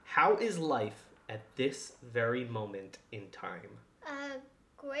How is life at this very moment in time?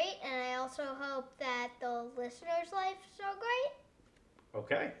 Great, and I also hope that the listeners' lives are great.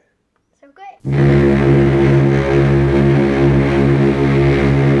 Okay. So great.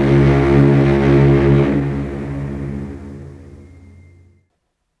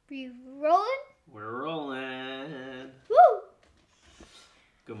 We rolling? We're rolling. Woo!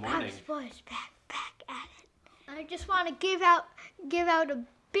 Good morning. Pops Boys back at it. I just want to give out a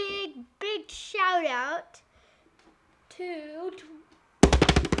big shout out to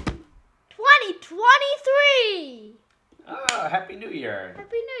 2023. Oh, Happy New Year.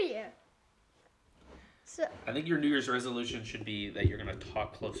 Happy New Year. So I think your New Year's resolution should be that you're going to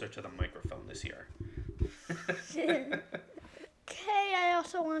talk closer to the microphone this year. okay, I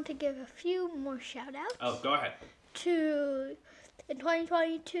also want to give a few more shout outs. Oh, go ahead. To in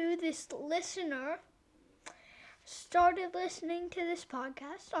 2022, this listener started listening to this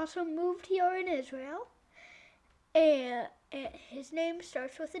podcast, also moved here in Israel, and his name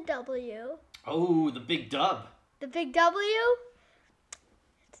starts with a W. Oh, the big dub. The big W?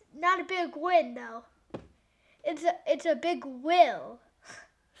 It's not a big win, though. It's a big will.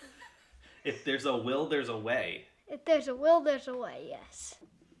 If there's a will, there's a way. If there's a will, there's a way, yes.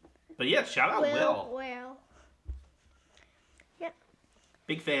 But yeah, shout out Will. Will.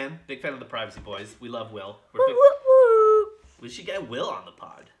 Big fan of the Privacy Boys. We love Will. Woo, woo, woo. We should get Will on the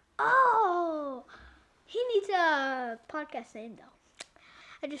pod. Oh, he needs a podcast name, though.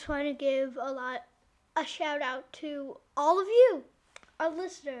 I just want to give a shout out to all of you, our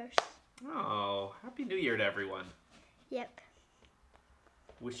listeners. Oh, Happy New Year to everyone. Yep.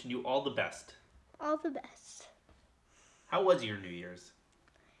 Wishing you all the best. All the best. How was your New Year's?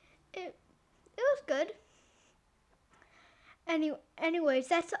 It was good. Anyways,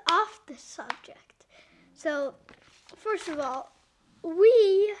 that's off the subject. So, first of all,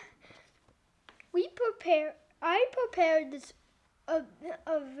 I prepared this a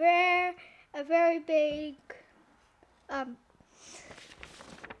very big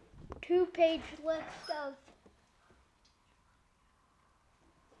 2-page list of.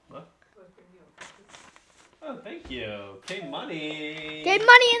 What? Oh, thank you. K-Money.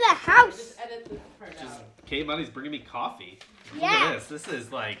 K-Money in the house. Just edit this part out. K-Money's bringing me coffee. Look Yeah. at this. This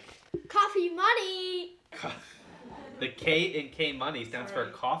is like... Coffee money. The K in K-Money stands for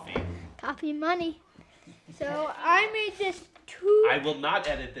coffee. Coffee money. So I made this I will not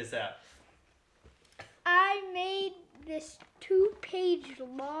edit this out. I made this 2-page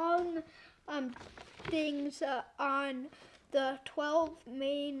long things on the 12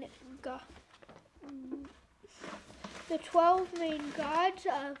 main gods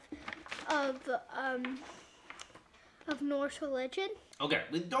of Norse religion. Okay,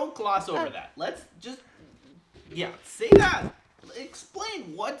 don't gloss over that. Let's just... Yeah, say that.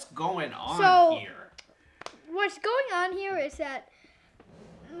 Explain what's going on here. What's going on here is that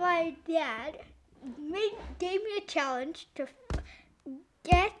my dad gave me a challenge to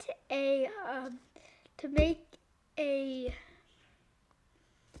get to make a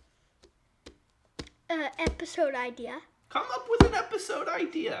episode idea. Come up with an episode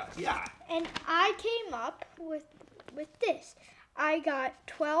idea. Yeah. And I came up with this. I got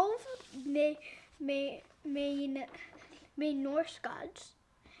 12 main Norse gods,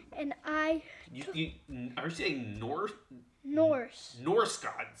 and I You are you saying Norse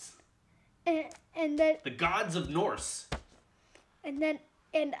gods? and then The gods of Norse. and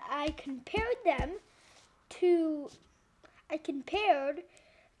I compared them to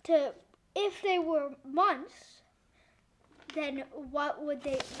if they were months, then what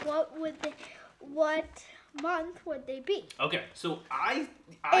month would they be? Okay, so I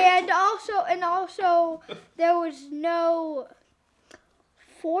And also there was no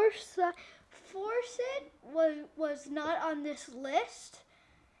Forsyth was not on this list.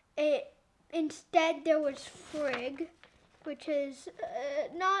 Instead there was Frigg, which is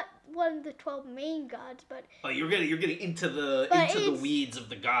not one of the 12 main gods, but you're getting into the weeds of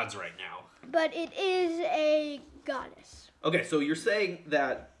the gods right now. But it is a goddess. Okay, so you're saying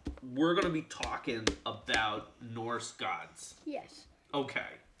that we're going to be talking about Norse gods. Yes. Okay.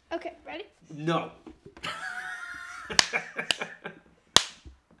 Okay, ready? No.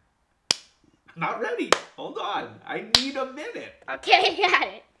 Not ready. Hold on. I need a minute. Okay, got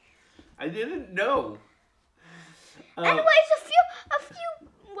it. I didn't know. Anyways, a few.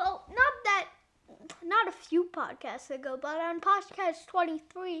 Well, not a few podcasts ago, but on podcast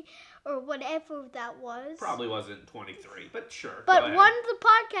 23 or whatever that was. Probably wasn't 23, but sure. But one of the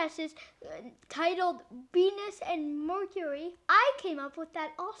podcasts is titled Venus and Mercury. I came up with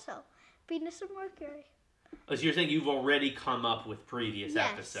that also. Venus and Mercury. Oh, so you're saying you've already come up with previous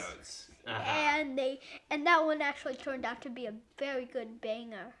Yes. episodes. And that one actually turned out to be a very good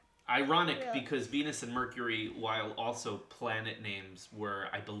banger. Ironic, Yeah. because Venus and Mercury, while also planet names, were,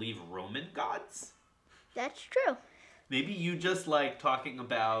 I believe, Roman gods? That's true. Maybe you just like talking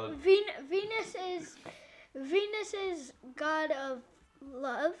about... Venus is god of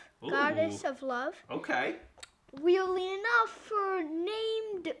love, Ooh. goddess of love. Okay. Weirdly enough,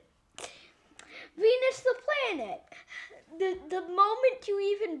 named Venus the planet. The moment you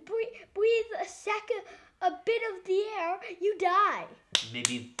even breathe a bit of the air, you die.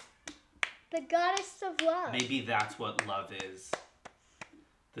 Maybe... The goddess of love. Maybe that's what love is.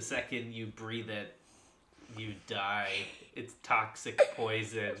 The second you breathe it, you die. It's toxic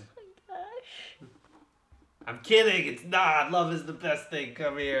poison. Oh my gosh. I'm kidding. It's not. Love is the best thing.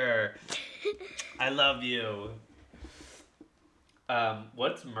 Come here. I love you.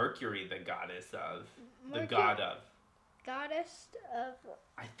 What's Mercury the goddess of? The god of? Goddess of...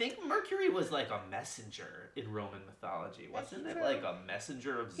 I think Mercury was like a messenger in Roman mythology. Wasn't it true. like a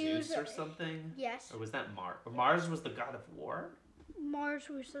messenger of Zeus or something? Yes. Or was that Mars? Mars was the god of war? Mars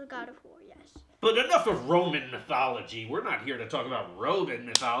was the god of war, yes. But enough of Roman mythology. We're not here to talk about Roman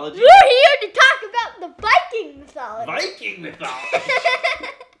mythology. We're here to talk about the Viking mythology. Viking mythology.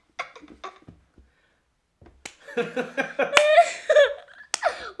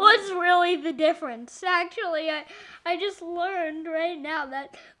 What's really the difference? Actually, I just learned right now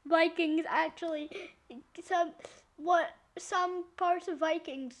that Vikings actually some parts of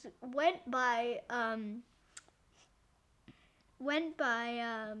Vikings went by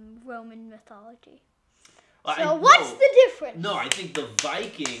Roman mythology. So what's the difference? No, I think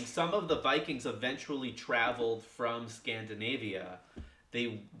some of the Vikings eventually traveled from Scandinavia.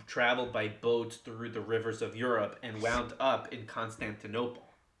 They traveled by boats through the rivers of Europe and wound up in Constantinople.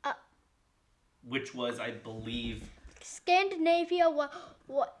 Which was, I believe... Scandinavia,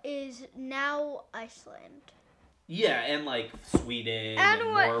 what is now Iceland. Yeah, and like Sweden and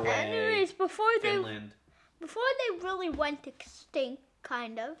Norway, anyways, Finland. Before they really went extinct,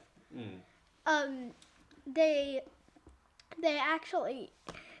 kind of, they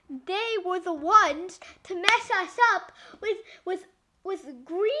were the ones to mess us up with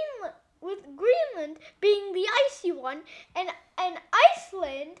Greenland being the icy one and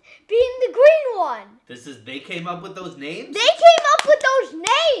Iceland being the green one. They came up with those names? They came up with those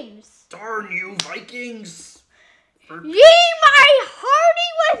names. Darn you, Vikings! Ye my hardy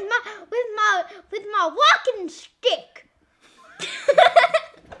with my walking stick.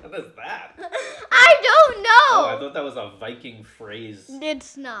 What is that? I don't know. Oh, I thought that was a Viking phrase.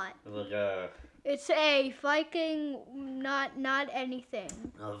 It's not. Like It's a Viking, not anything.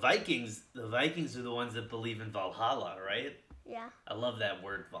 the Vikings are the ones that believe in Valhalla, right? Yeah. I love that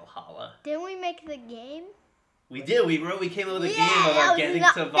word, Valhalla. Didn't we make the game? We did. We came up with a game about getting to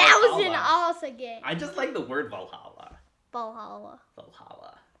Valhalla. That was an awesome game. I just like the word Valhalla. Valhalla.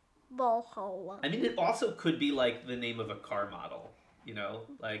 Valhalla. Valhalla. I mean, it also could be like the name of a car model. You know,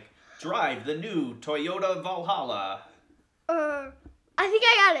 like drive the new Toyota Valhalla. I think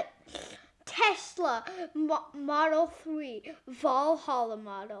I got it. Tesla Model 3 Valhalla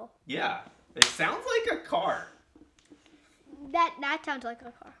model. Yeah, it sounds like a car. That sounds like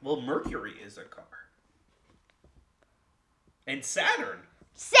a car. Well, Mercury is a car. And Saturn.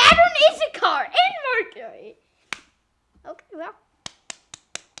 Saturn is a car and Mercury. Okay, well.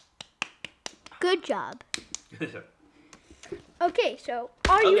 Good job. Okay, so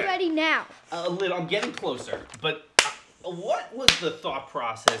are you ready now? I'm getting closer, but what was the thought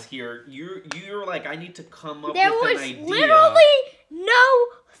process here? You're like, I need to come up with an idea. There was literally no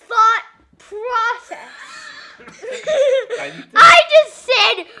thought process. I just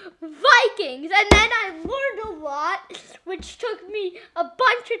said Vikings, and then I learned a lot, which took me a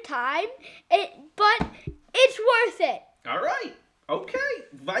bunch of time, but it's worth it. All right. Okay.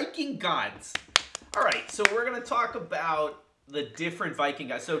 Viking gods. All right, so we're going to talk about the different Viking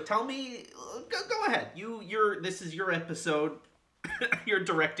gods. So tell me, go ahead. This is your episode. You're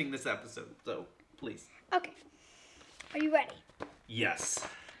directing this episode, so please. Okay. Are you ready? Yes.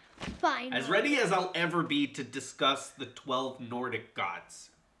 Fine. As ready as I'll ever be to discuss the 12 Nordic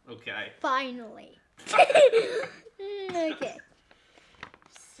gods. Okay. Finally. Okay.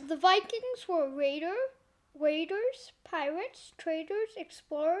 The Vikings were raiders, pirates, traders,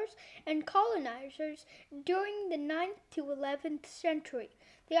 explorers, and colonizers during the 9th to 11th century.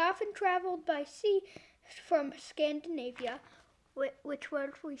 They often traveled by sea from Scandinavia, which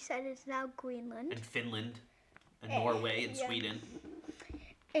word we said is now Greenland. And Finland, and Norway, and Sweden.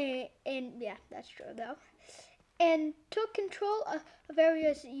 And yeah, that's true though. and took control of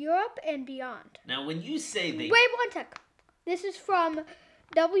areas Europe and beyond. Now, when you say they... Wait 1 sec. This is from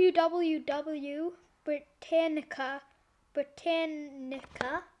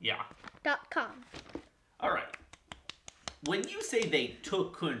Britannica.com. Yeah. All right. When you say they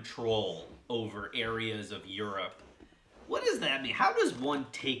took control over areas of Europe, what does that mean? How does one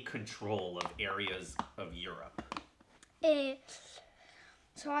take control of areas of Europe?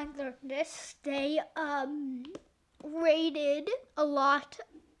 So I learned this. They raided a lot.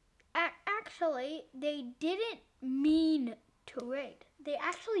 Actually, they didn't mean to raid. They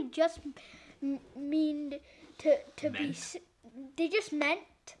actually just mean to be. They just meant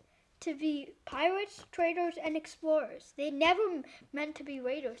to be pirates, traders, and explorers. They never meant to be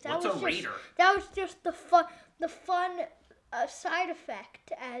raiders. What's a raider? That was just the fun side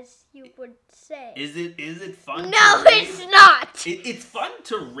effect, as you would say. Is it fun? No, it's not. It's fun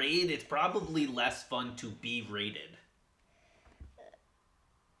to raid. It's probably less fun to be raided.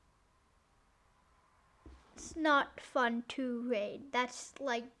 It's not fun to raid. That's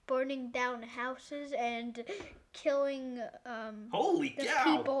like burning down houses and killing Holy the cow.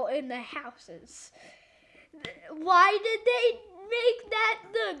 people in the houses. Why did they make that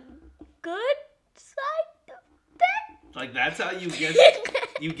the good side effect? Like that's how you get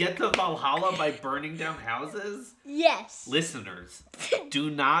to Valhalla by burning down houses? Yes. Listeners, do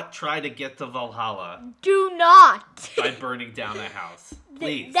not try to get to Valhalla Do not. by burning down a house.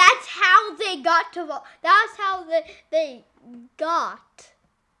 Please. That's how they got to That's how they got.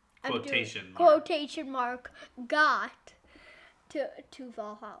 Quotation mark got to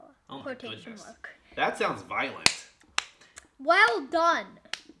Valhalla. Oh my Quotation goodness. mark. That sounds violent. Well done.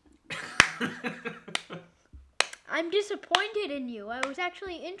 I'm disappointed in you. I was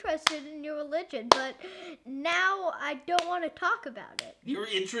actually interested in your religion, but now I don't want to talk about it. You're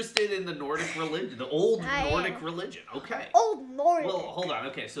interested in the Nordic religion, the old Nordic religion. Okay. Old Nordic. Well, hold on.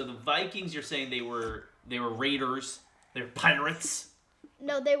 Okay, so the Vikings, you're saying they were raiders, they're pirates.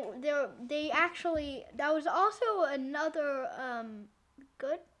 No, they actually. That was also another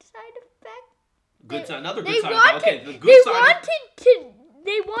good side effect. Another good They side. wanted, Okay, the good side.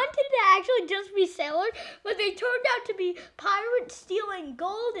 They wanted to actually just be sailors, but they turned out to be pirates stealing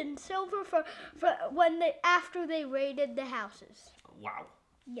gold and silver for after they raided the houses. Wow.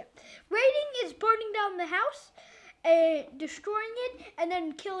 Yeah, raiding is burning down the house, destroying it, and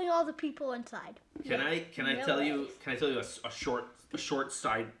then killing all the people inside. Can I tell you a short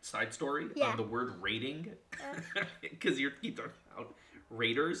side story on the word raiding? Because you keep talking about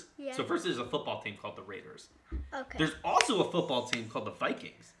Raiders. Yeah. So first there's a football team called the Raiders. Okay. There's also a football team called the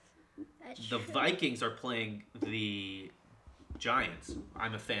Vikings. That's The true. Vikings are playing the Giants.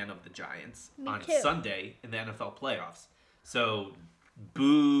 I'm a fan of the Giants Me on too. Sunday in the NFL playoffs. So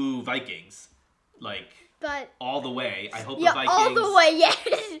boo Vikings. But All the way. I hope the yeah, Vikings all the way, yes.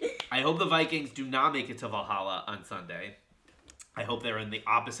 I hope the Vikings do not make it to Valhalla on Sunday. I hope they're in the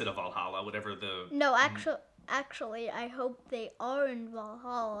opposite of Valhalla, whatever the... No, actually, I hope they are in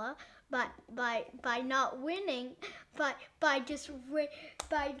Valhalla, but by not winning, by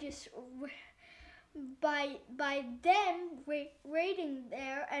them raiding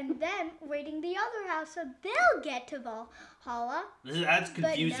there and then raiding the other house, so they'll get to Valhalla. That's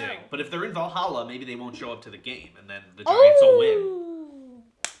confusing. no. But if they're in Valhalla, maybe they won't show up to the game, and then the Giants will win. Oh!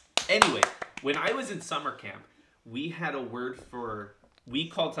 Anyway, when I was in summer camp, we had a word we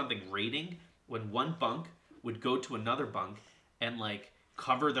called something raiding, when one bunk would go to another bunk and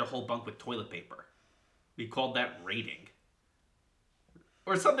cover their whole bunk with toilet paper. We called that raiding.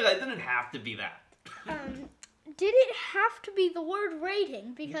 Or something that didn't have to be that. Did it have to be the word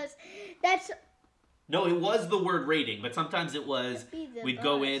raiding? Because that's... No, it was the word raiding, but sometimes it was we'd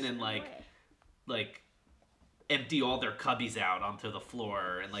go in and empty all their cubbies out onto the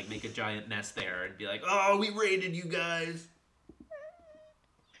floor and make a giant mess there and be like, "Oh, we raided you guys."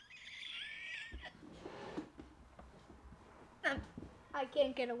 I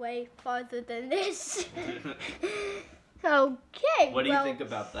can't get away farther than this. Okay. What do you think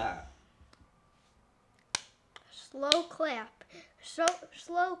about that? Slow clap.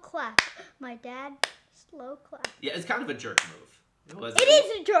 Slow clap. My dad, slow clap. Yeah, it's kind of a jerk move. It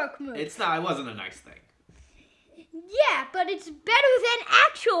is a jerk move. It wasn't a nice thing. Yeah, but it's better than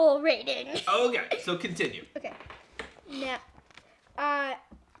actual raiding. Okay, so continue. Okay. Now, I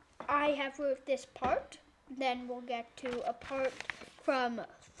have wrote this part. Then we'll get to a part from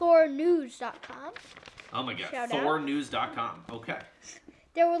ThorNews.com. Oh my god, Shout out. ThorNews.com. Okay.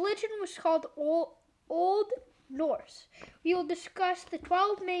 Their religion was called Old Norse. We will discuss the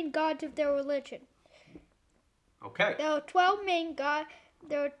 12 main gods of their religion. Okay. There are 12 main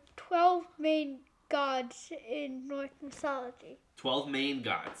gods in Norse mythology. 12 main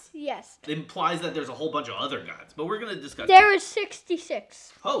gods. Yes. It implies that there's a whole bunch of other gods, but we're going to discuss. There is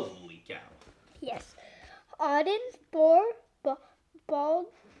 66. Holy cow. Yes. Odin, Thor, Balder.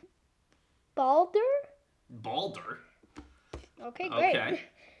 Balder? Okay, great. Okay.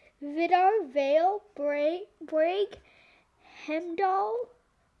 Vidar, Vale, Brage, Hemdall,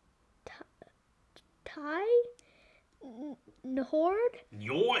 Tai, Nord.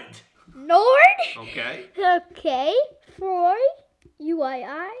 Njord. Okay. Okay. Froy, Ui,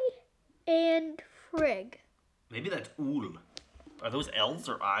 and Frigg. Maybe that's Ul. Are those L's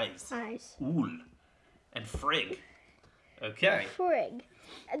or I's? Eyes. Ul. And Frigg. Okay. Frigg.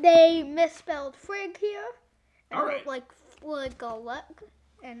 They misspelled Frigg here. All right. Like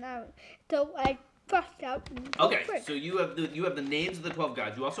and so I crossed out. Okay, Frigg. so you have the names of the 12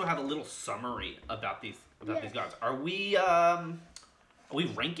 gods. You also have a little summary about these gods. Are we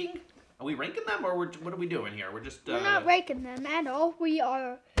ranking? Are we ranking them, or what are we doing here? We're just We're not ranking them at all. We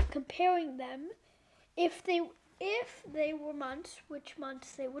are comparing them. If they were months, which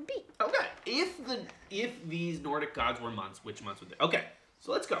months they would be. Okay. If these Nordic gods were months, which months would they? Okay.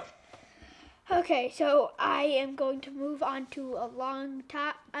 So let's go. Okay, so I am going to move on to a long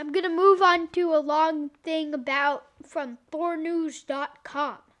time. I'm going to move on to a long thing from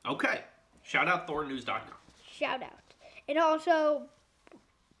thornews.com. Okay. Shout out thornews.com. Shout out. And also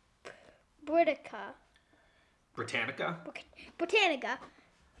Britannica.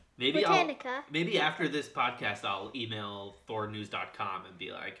 Maybe after this podcast I'll email thornews.com and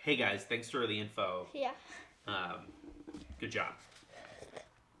be like, "Hey guys, thanks for the info. Yeah. Good job."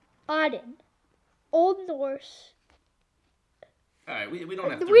 Odin. Old Norse. All right, we don't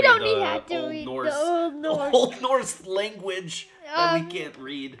have to We read don't the need to Old read Norse, the Old Norse. Old Norse language that we can't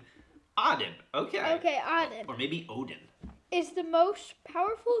read. Odin. Okay. Okay, Odin Or maybe Odin. is the most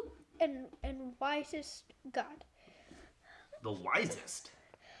powerful and wisest god. The wisest.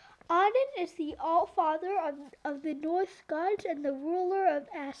 Odin is the all-father of the Norse gods and the ruler of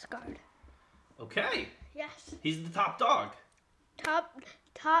Asgard. Okay. Yes. He's the top dog. Top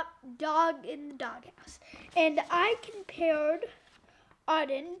dog in the doghouse. And I compared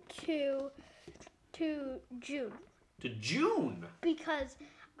Odin to June. To June. Because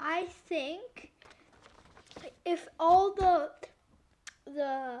I think if all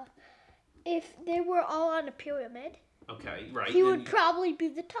if they were all on a pyramid, Okay, right. he would probably be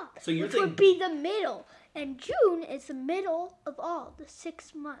the top. So you're which saying would be the middle. And June is the middle of all, the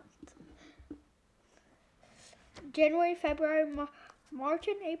 6 months. January, February, March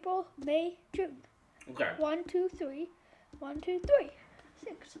and April, May, June. Okay. 1, 2, 3. 1, 2, 3.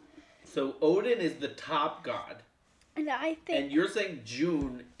 6. So Odin is the top god. And I think And you're saying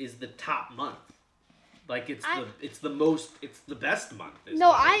June is the top month. Like it's the best month. Is No,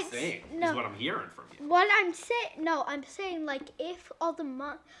 what I'm I- saying. no. Is what I'm hearing from you. what I'm saying, I'm saying like if all the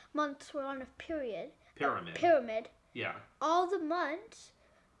months were on a pyramid, Yeah. all the months,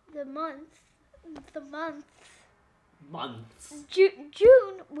 Months.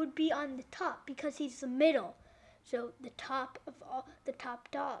 June would be on the top because he's the middle. So the top of all, the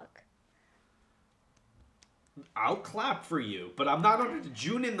top dog. I'll clap for you, but I'm not on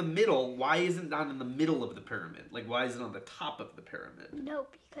June in the middle. Why isn't it not in the middle of the pyramid? Like, why is it on the top of the pyramid? No,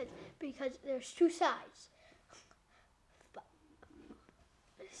 because there's 2 sides.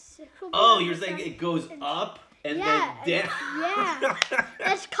 Oh, you're saying it goes up and then down? Yeah.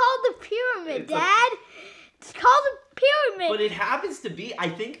 That's called the pyramid, It's Dad. It's called a pyramid. But it happens to be. I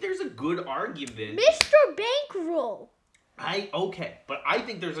think there's a good argument. Mr. Bankroll. Okay, but I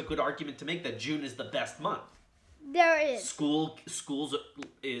think there's a good argument to make that June is the best month. There is. Schools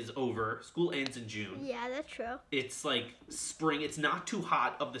is over. School ends in June. Yeah, that's true. It's like spring. It's not too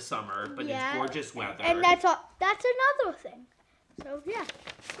hot of the summer, but Yeah. it's gorgeous weather. And that's another thing. So yeah.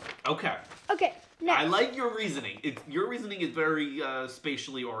 Okay. Okay. Next. I like your reasoning. Your reasoning is very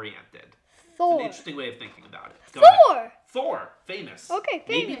spatially oriented. Thor. It's an interesting way of thinking about it. Go ahead. Thor Thor, famous. Okay,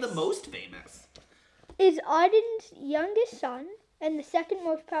 Maybe famous. the most famous. is Odin's youngest son and the second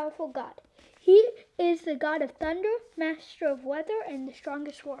most powerful god. He is the god of thunder, master of weather, and the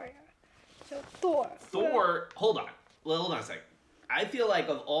strongest warrior. So Thor. Hold on a second. I feel like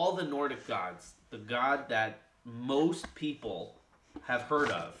of all the Nordic gods, the god that most people have heard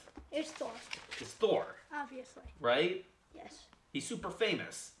of It's Thor, is Thor, obviously. right? Yes. He's super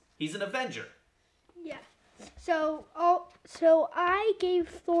famous. He's an Avenger. Yeah. So I gave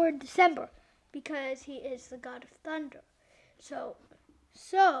Thor December because he is the god of thunder. So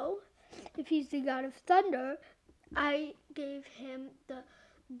if he's the god of thunder, I gave him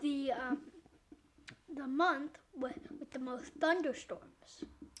the month with the most thunderstorms.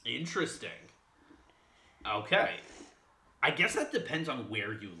 Interesting. Okay. I guess that depends on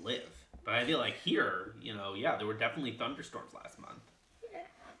where you live. But I feel like here, yeah, there were definitely thunderstorms last month.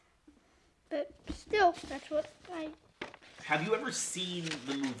 But still, that's what I... Have you ever seen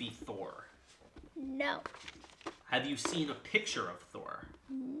the movie Thor? No. Have you seen a picture of Thor?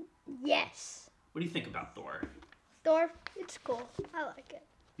 Yes. What do you think about Thor? Thor, it's cool. I like it.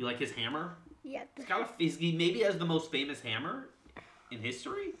 You like his hammer? Yeah. He maybe has the most famous hammer in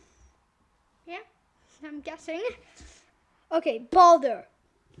history? Yeah, I'm guessing. Okay, Balder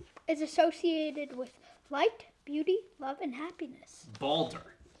is associated with light, beauty, love, and happiness.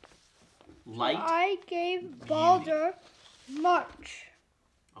 Balder. Light. I gave Balder March.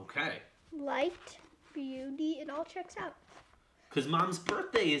 Okay. Light, beauty, it all checks out. Because Mom's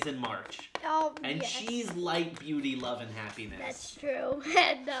birthday is in March. Oh, and yes. she's light, beauty, love, and happiness. That's true.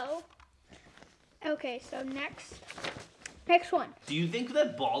 No. Okay, so next one. Do you think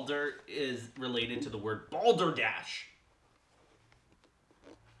that Balder is related to the word balderdash?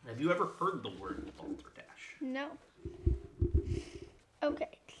 Have you ever heard the word balderdash? No. Okay.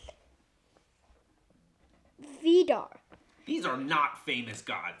 Vidar. These are not famous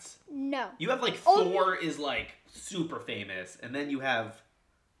gods. No. You have like Thor is like super famous, and then you have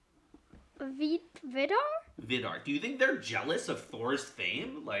Vidar? Vidar. Do you think they're jealous of Thor's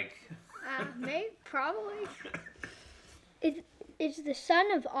fame? Like, Maybe, probably. Is the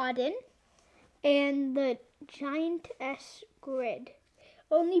son of Odin and the giantess Grid.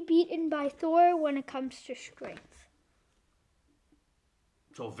 Only beaten by Thor when it comes to strength.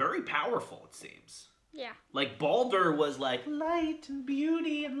 So very powerful, it seems. Yeah. Like Balder was like light and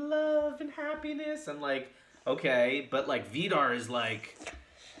beauty and love and happiness and like, okay, but like Vidar is like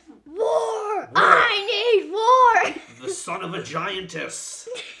war. I need war. The son of a giantess.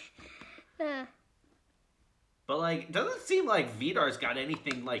 But like, it doesn't seem like Vidar's got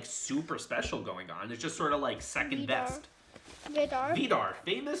anything like super special going on. It's just sort of like second best. Vidar,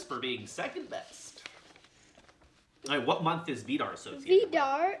 famous for being second best. All right, what month is Vidar associated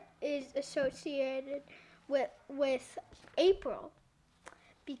Vidar is associated with April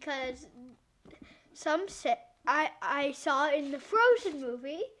because some say I saw in the Frozen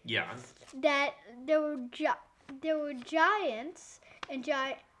movie. Yeah. That there were giants and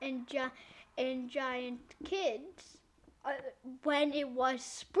giant kids when it was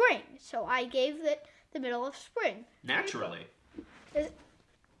spring. So I gave it the middle of spring. Naturally. Is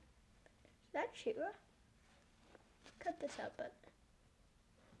that Shira? Cut this out, but...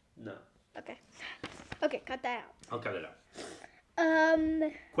 No. Okay. Okay, cut that out. I'll cut it out.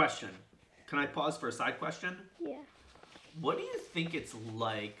 Question. Can I pause for a side question? Yeah. What do you think it's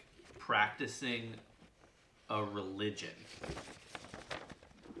like practicing a religion?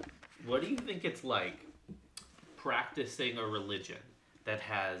 What do you think it's like practicing a religion that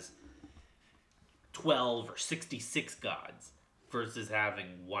has 12 or 66 gods versus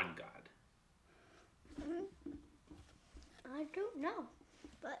having one god? I don't know,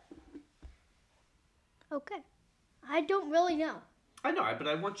 but okay. I don't really know. I know, but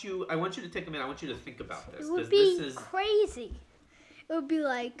I want you to take a minute. I want you to think about this. It would be crazy. It would be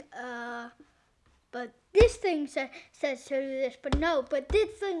like, but this thing says to do this, but no, but this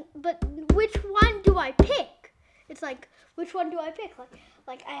thing, but which one do I pick? It's like, which one do I pick?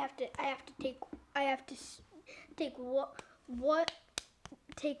 Like I have to take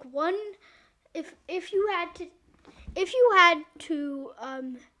one. If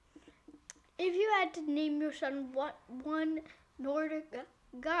you had to name your son one Nordic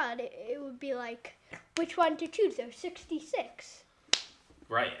god, it would be like, which one to choose? There's 66.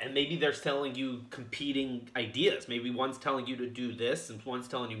 Right, and maybe they're telling you competing ideas. Maybe one's telling you to do this, and one's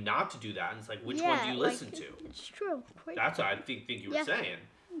telling you not to do that. And it's like, which one do you listen to? It's true. That's what I think you were saying.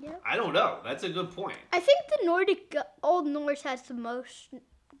 Yeah. I don't know. That's a good point. I think the Old Norse has the most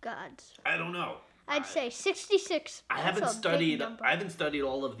gods. I don't know. I'd say 66. I haven't studied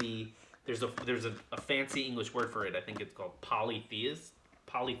all of the. There's a fancy English word for it. I think it's called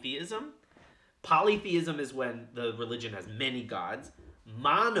polytheism. Polytheism is when the religion has many gods.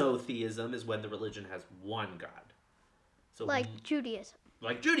 Monotheism is when the religion has one god. So like Judaism.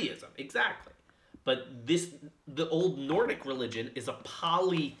 Like Judaism, exactly. But the old Nordic religion is a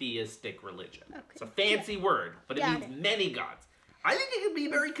polytheistic religion. Okay. It's a fancy word, but it means many gods. I think it could be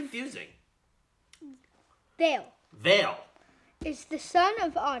very confusing. Val is the son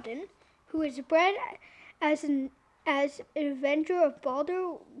of Odin, who is bred as an avenger of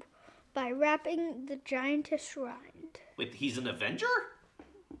Balder by wrapping the giantess rind. Wait, he's an avenger?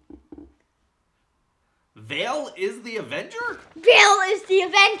 Val is the avenger? Val is the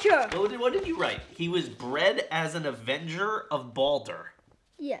avenger! What did you write? He was bred as an avenger of Balder.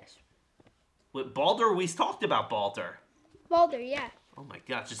 Yes. With Balder, we talked about Balder. Balder, yeah. Oh my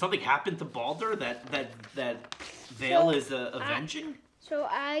gosh! Did something happen to Balder that Vale is avenging? So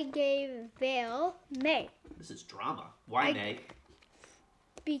I gave Vale May. This is drama. Why May?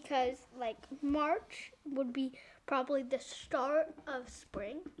 Because like March would be probably the start of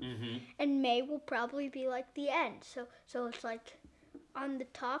spring, and May will probably be like the end. So it's like on the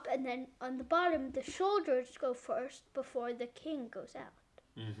top, and then on the bottom, the soldiers go first before the king goes out.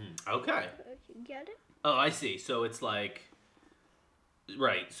 Okay. You get it? Oh, I see. So it's like,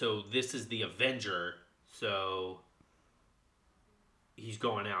 right. So this is the Avenger. So he's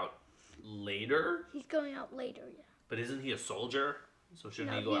going out later. He's going out later, yeah. But isn't he a soldier? So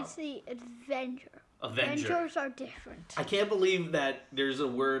shouldn't he go out? He's the Avenger. Avenger. Avengers are different. I can't believe that there's a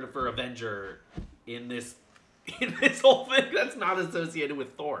word for Avenger in this whole thing that's not associated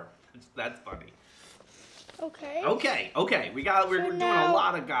with Thor. That's funny. Okay. Okay. We're doing a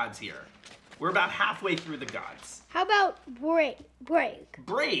lot of gods here. We're about halfway through the gods. How about Brage?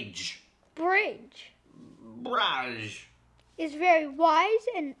 Brage. Brage is very wise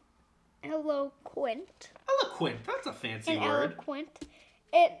and eloquent. Eloquent. That's a fancy word. Eloquent.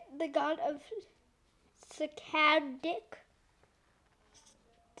 And the god of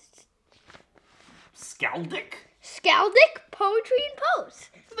Skaldic. Skaldic poetry and prose.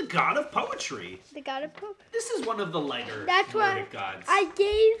 The god of poetry. The god of poetry. This is one of the lighter That's why gods. I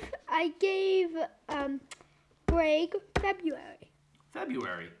gave Brage February.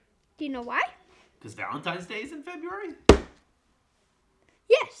 February. Do you know why? Because Valentine's Day is in February?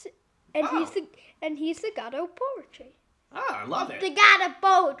 Yes. And he's the god of poetry. Oh, I love it. The god of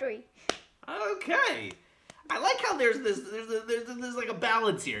poetry. Okay. I like how there's like a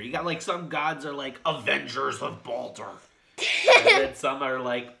balance here. You got like some gods are like Avengers of Balder. And then some are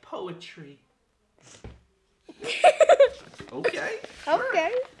like poetry. Okay.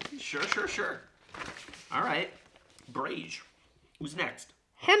 Sure. Okay. Sure. All right. Brage. Who's next?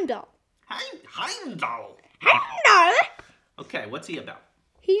 Heimdall. Heimdall. Heimdall. Okay, what's he about?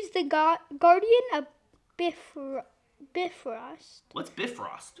 He's the guardian of Bifrost. What's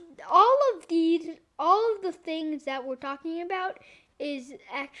Bifrost? All of the things that we're talking about is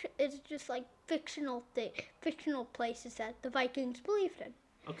just like fictional places that the Vikings believed in.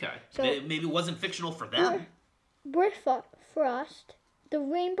 Okay. So maybe it wasn't fictional for them. Bifrost, the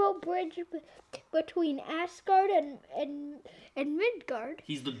rainbow bridge between Asgard and Midgard.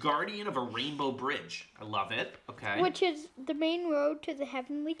 He's the guardian of a rainbow bridge. I love it. Okay. Which is the main road to the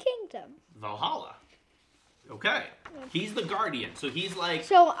heavenly kingdom. Valhalla. Okay. He's the guardian. So he's like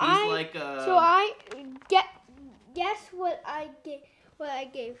guess what I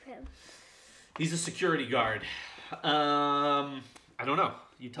gave him. He's a security guard. I don't know.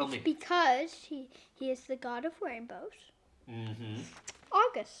 You tell me. Because he is the god of rainbows.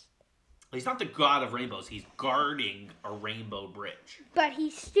 August. He's not the god of rainbows. He's guarding a rainbow bridge. But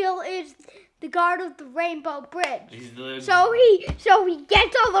he still is the guard of the rainbow bridge. So he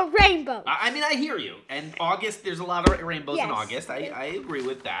gets all the rainbows. I mean, I hear you. And August, there's a lot of rainbows in August. I agree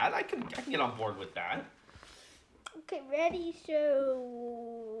with that. I can get on board with that. Okay, ready?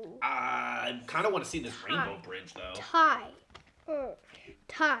 So I kind of want to see this rainbow bridge, though. Ty.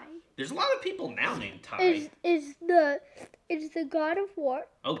 There's a lot of people now named Ty. Is the god of war.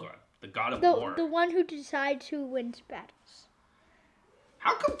 Oh god, the god of war. The one who decides who wins battles.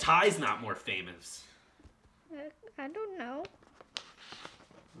 How come Ty's not more famous? I don't know.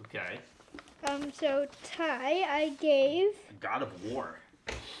 Okay. So Ty, I gave. God of war.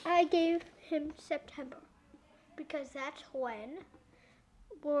 I gave him September, because that's when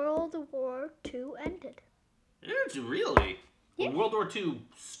World War II ended. It's really. Yeah. Well, World War II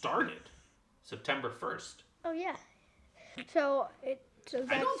started September 1st. Oh yeah. So I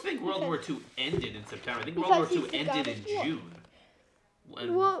don't think World War II ended in September. I think World War II ended in June.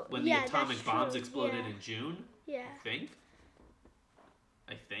 When the atomic bombs exploded in June. Yeah.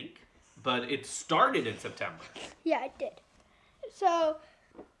 I think. But it started in September. Yeah, it did. So.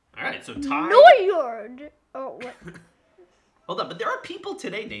 All right, so Ty. Njord. Oh, what? Hold on, but there are people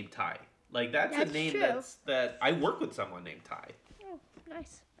today named Ty. Like, that's a name true. that I work with someone named Ty. Oh,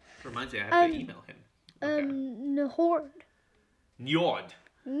 nice. Reminds me, I have to email him. Okay.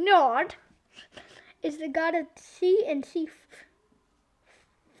 Njord is the god of sea and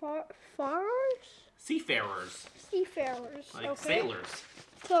Seafarers. Like sailors.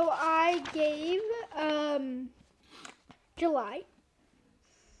 So I gave July.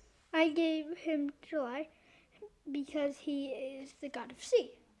 I gave him July because he is the god of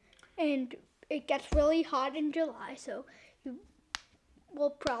sea. And it gets really hot in July, so you will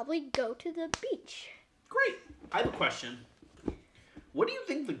probably go to the beach. Great. I have a question. What do you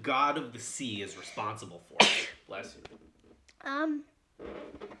think the god of the sea is responsible for? Bless you. I'm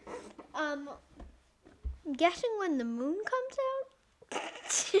guessing when the moon comes out.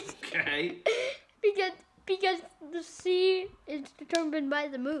 Okay. because the sea is determined by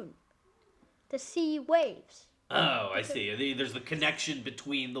the moon. The sea waves. Oh, I see. There's the connection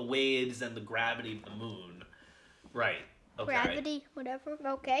between the waves and the gravity of the moon. Right. Okay. Gravity, whatever.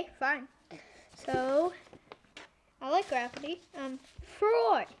 Okay, fine. So, I like gravity.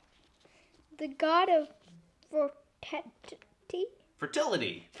 Freud, the god of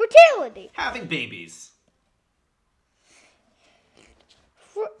Fertility. fertility. Having babies.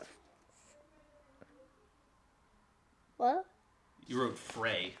 What? You wrote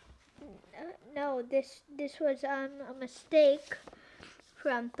Frey. No, this was a mistake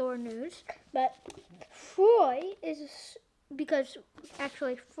from Thor News. But Freud is because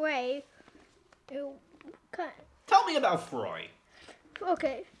actually Frey. Tell me about Freud.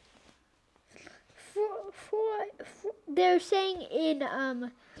 Okay. They're saying in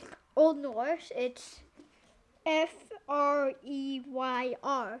Old Norse it's Freyr.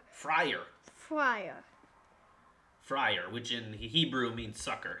 Friar. Friar. Friar, which in Hebrew means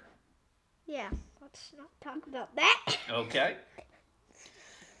sucker. Yeah, let's not talk about that. Okay.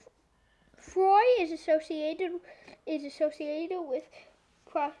 Freud is associated with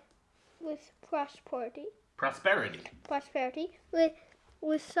prosperity. Prosperity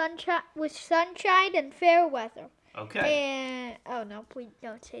with sunshine and fair weather. Okay. And no, please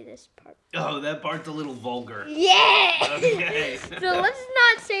don't say this part. Oh, that part's a little vulgar. Yeah. Okay. So let's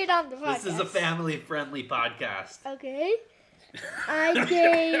not say it on the podcast. This is a family-friendly podcast. Okay. I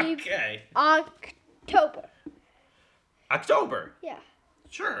gave Okay. October. October. Yeah.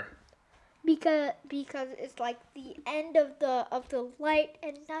 Sure. Because it's like the end of the light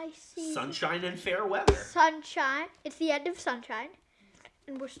and nice season. Sunshine and fair weather. Sunshine. It's the end of sunshine.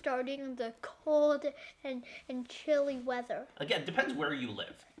 And we're starting the cold and chilly weather. Again, depends where you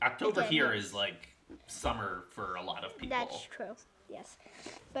live. October here yes. is like summer for a lot of people. That's true. Yes.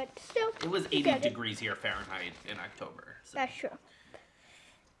 But still. It was 80 degrees here Fahrenheit in October. So. That's true.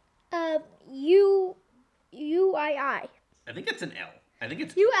 UII. I think it's an L. I think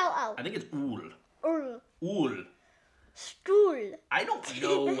it's ULL. I think it's ool. Ul. Ool. Stool. I don't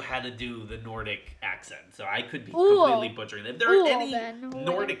know how to do the Nordic accent, so I could be Ool. completely butchering it. If there are Ool, any then.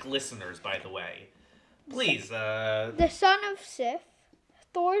 Nordic listeners, by the way, please. The son of Sif,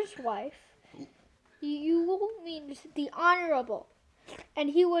 Thor's wife. Yule means the honorable. And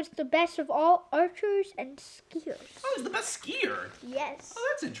he was the best of all archers and skiers. Oh, he's the best skier. Yes. Oh,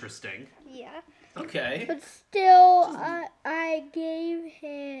 that's interesting. Yeah. Okay. But still, I gave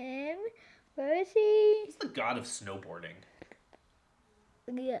him. Where is he? He's the god of snowboarding.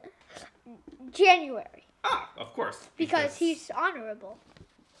 Yeah. January. Ah, of course. Because he's honorable.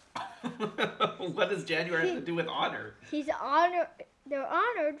 What does January have to do with honor? They're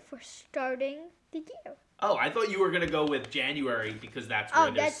honored for starting the year. Oh, I thought you were going to go with January because that's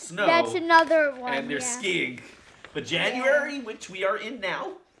where there's snow. That's another one. And there's skiing. But January, which we are in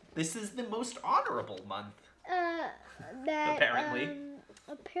now, this is the most honorable month. Apparently.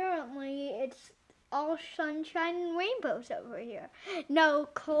 Apparently, it's all sunshine and rainbows over here. No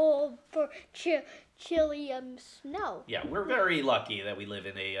cold for chilly snow. Yeah, we're very lucky that we live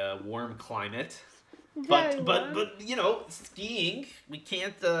in a warm climate. Very But warm. you know, skiing, we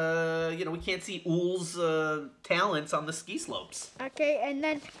can't we can't see Ool's talents on the ski slopes. Okay, and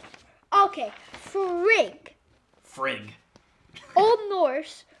then Frigg. Frigg. Old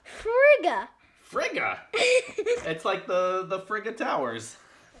Norse Frigga. Frigga. It's like the Frigga Towers.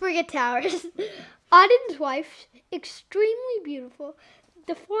 Frigga Towers. Odin's wife, extremely beautiful,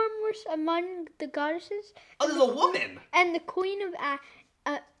 the foremost among the goddesses. Oh, there's a woman. And the queen of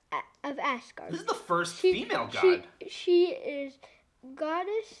Asgard. This is the first female god. She is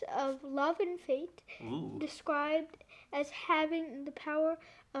goddess of love and fate, Ooh. described as having the power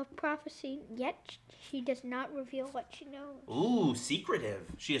of prophecy, yet she does not reveal what she knows. Ooh,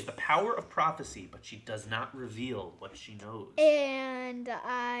 secretive. She has the power of prophecy, but she does not reveal what she knows. And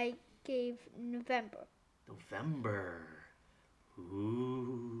I gave November. November.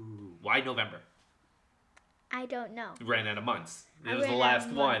 Ooh. Why November? I don't know. You ran out of months. It I was the ran out last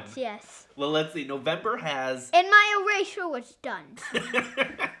of one. months, yes. Well, let's see. November has... And my erasure was done.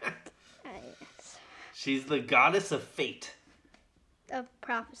 Yes. She's the goddess of fate. Of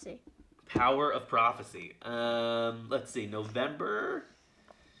prophecy. Power of prophecy. Let's see. November.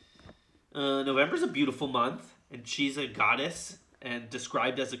 November's a beautiful month, and she's a goddess and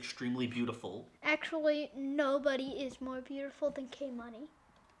described as extremely beautiful. Actually, nobody is more beautiful than K-Money.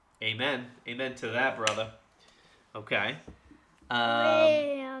 Amen. Amen to that, brother. Okay.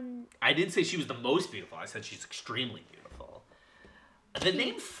 And I didn't say she was the most beautiful. I said she's extremely beautiful. The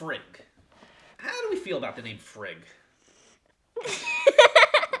name Frigg. How do we feel about the name Frigg?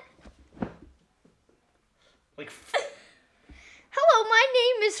 Like, hello, my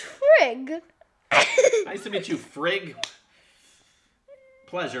name is Frigg. nice to meet you, Frigg.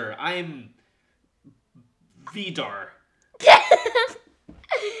 Pleasure. I'm Vidar. That's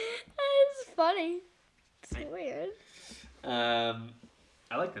funny. It's weird. I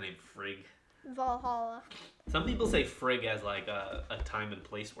like the name Frigg. Valhalla. Some people say Frigg as like a time and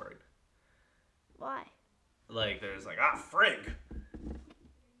place word. Why? Like there's like Frigg.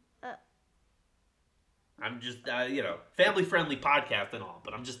 I'm just family friendly podcast and all,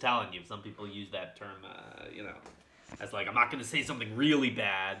 but I'm just telling you, some people use that term, as like I'm not gonna say something really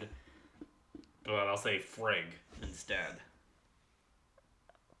bad, but I'll say Frigg instead.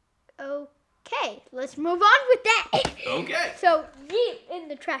 Okay, let's move on with that. Okay. So deep in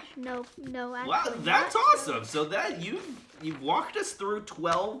the trash. No, actually. Wow, that's not. awesome. So that you've walked us through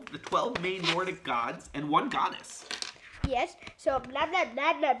the 12 main Nordic gods and one goddess. Yes. So blah blah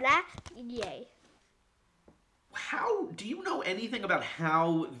blah blah blah. Yay. How do you know anything about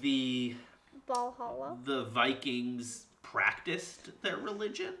how the Valhalla. Vikings practiced their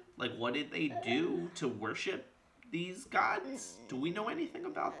religion? Like, what did they do to worship these gods? Do we know anything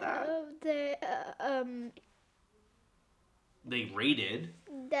about that? They raided.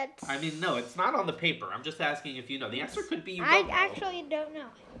 That's. I mean, no, it's not on the paper. I'm just asking if you know. The answer could be you I don't know. actually don't know.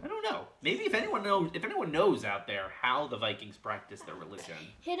 I don't know. Maybe if anyone knows out there how the Vikings practiced their religion.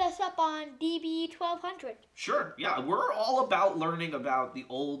 Hit us up on DB 1200. Sure. Yeah, we're all about learning about the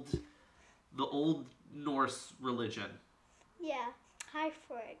old Norse religion. Yeah. Hi,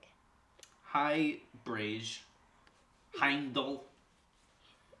 Frigg. Hi, Brage. Heimdall.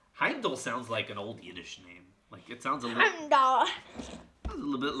 Heimdall sounds like an old Yiddish name. Like it sounds a Heimdall.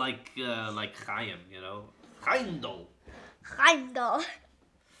 little bit like Chaim, Heimdall. Heimdall.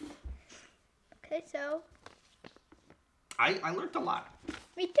 Okay, so. I learned a lot.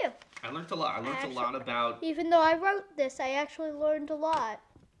 Me too. I learned a lot. I learned a lot about. Even though I wrote this, I actually learned a lot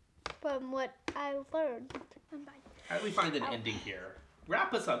from what I learned. How do we find an ending here?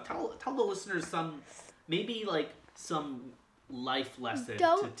 Wrap us up. Tell the listeners some life lesson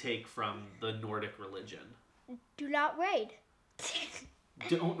to take from the Nordic religion. Do not raid.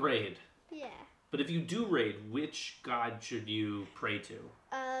 Don't raid. Yeah. But if you do raid, which god should you pray to?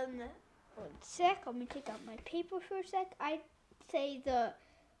 1 sec. Let me take out my paper for a sec. I'd say the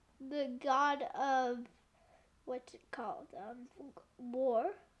god of what's it called? War.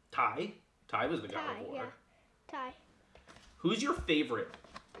 Ty. Ty was the god of war. Yeah. Ty. Who's your favorite?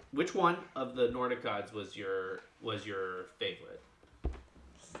 Which one of the Nordic gods was your favorite?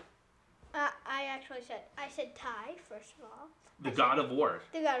 I said Ty first of all. The god of war.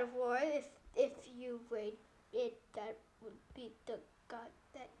 The god of war. If you raid it, that would be the god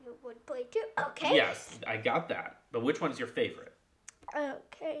that you would play too. Okay. Yes, I got that. But which one's your favorite?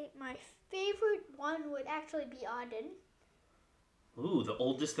 Okay, my favorite one would actually be Odin. Ooh, the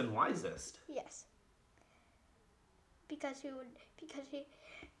oldest and wisest. Yes. Because he would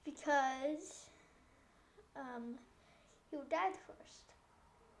die first.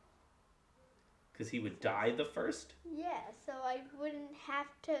 Because he would die the first? Yeah, so I wouldn't have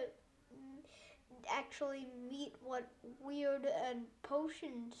to actually meet what weird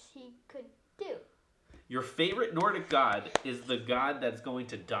potions he could do. Your favorite Nordic god is the god that's going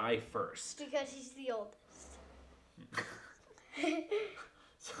to die first. Because he's the oldest.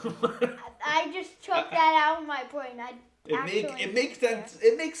 So, I just took that out of my brain. it makes sense.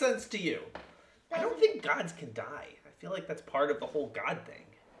 It makes sense to you. I don't think gods can die. I feel like that's part of the whole god thing.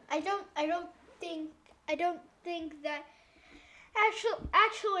 I don't think that.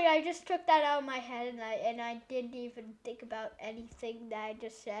 Actually, I just took that out of my head, and I didn't even think about anything that I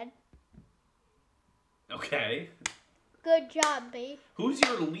just said. Okay. Good job, B. Who's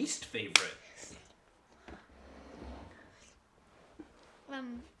your least favorite?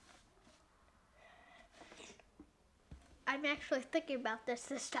 I'm actually thinking about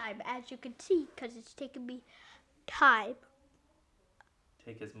this time, as you can see, because it's taken me time.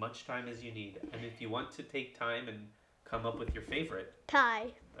 Take as much time as you need. And if you want to take time and come up with your favorite, Ty.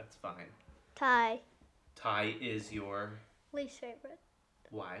 That's fine. Ty. Ty is your... least favorite.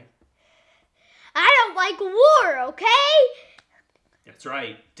 Why? I don't like war, okay? That's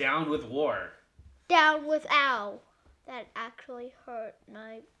right. Down with war. Down with ow. That actually hurt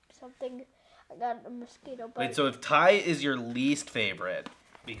something. I got a mosquito bite. Wait, so if Ty is your least favorite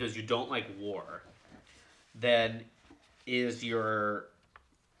because you don't like war, then is your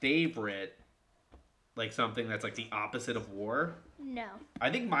favorite Like something that's like the opposite of war. No. I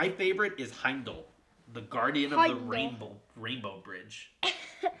think my favorite is Heimdall, the guardian of the Rainbow Bridge. I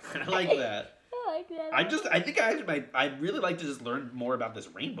like that. I like that. I'd really like to just learn more about this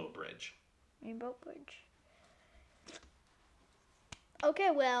Rainbow Bridge. Rainbow Bridge.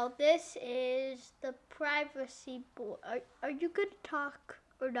 Okay, well, this is the privacy board. Are you going to talk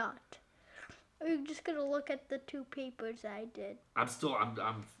or not? Or are you just going to look at the 2 papers I did? I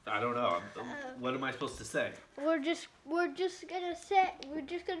don't know. What am I supposed to say? We're just going to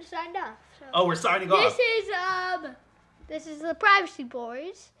sign off. So. Oh, we're signing off. This is the privacy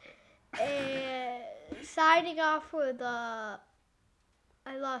boys. And signing off for the...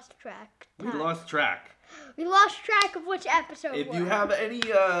 I lost track. We lost track. We lost track of which episode. If you have any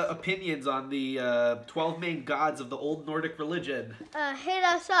opinions on the 12 main gods of the old Nordic religion, hit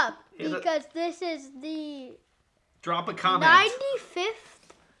us up because this is the drop a comment.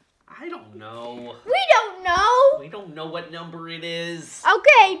 95th. I don't know. We don't know. We don't know what number it is.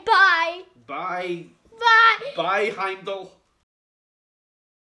 Okay, bye. Bye. Bye. Bye, Heimdall.